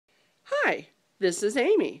Hi, this is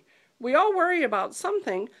Amy. We all worry about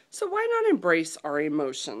something, so why not embrace our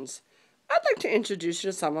emotions? I'd like to introduce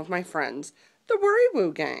you to some of my friends, the Worry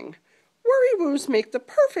Woo Gang. Worry Woos make the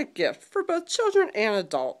perfect gift for both children and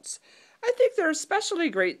adults. I think they're especially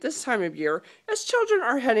great this time of year as children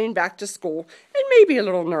are heading back to school and may be a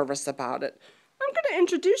little nervous about it. I'm going to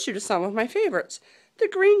introduce you to some of my favorites. The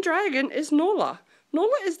green dragon is Nola.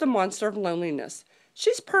 Nola is the monster of loneliness.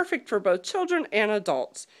 She's perfect for both children and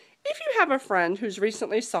adults. If you have a friend who's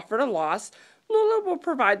recently suffered a loss, Nola will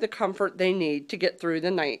provide the comfort they need to get through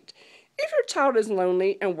the night. If your child is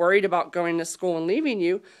lonely and worried about going to school and leaving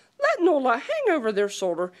you, let Nola hang over their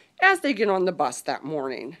shoulder as they get on the bus that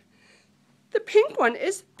morning. The pink one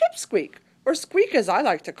is Pipsqueak, or Squeak as I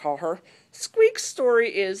like to call her. Squeak's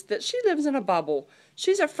story is that she lives in a bubble.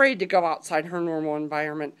 She's afraid to go outside her normal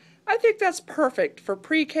environment. I think that's perfect for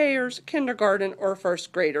pre-Kers, kindergarten, or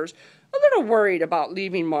first graders, a little worried about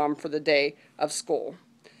leaving mom for the day of school.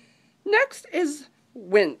 Next is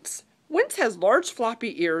Wince. Wince has large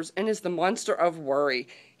floppy ears and is the monster of worry.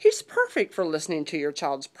 He's perfect for listening to your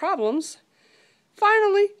child's problems.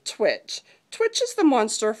 Finally, Twitch. Twitch is the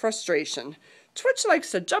monster of frustration. Twitch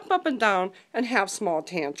likes to jump up and down and have small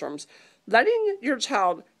tantrums. Letting your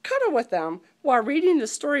child cuddle with them while reading the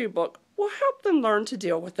storybook will help them learn to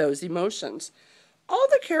deal with those emotions. All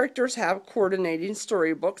the characters have coordinating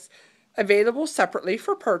storybooks available separately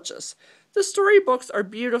for purchase. The storybooks are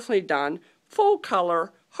beautifully done, full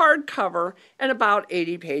color, hardcover, and about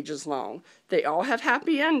 80 pages long. They all have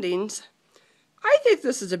happy endings. I think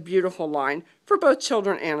this is a beautiful line for both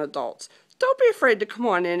children and adults. Don't be afraid to come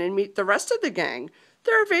on in and meet the rest of the gang.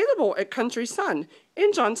 They're available at Country Sun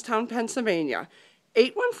in Johnstown, Pennsylvania.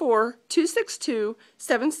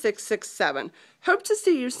 814-262-7667. Hope to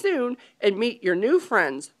see you soon and meet your new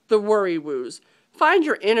friends, the Worry Woos. Find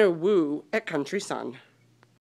your inner woo at Country Sun.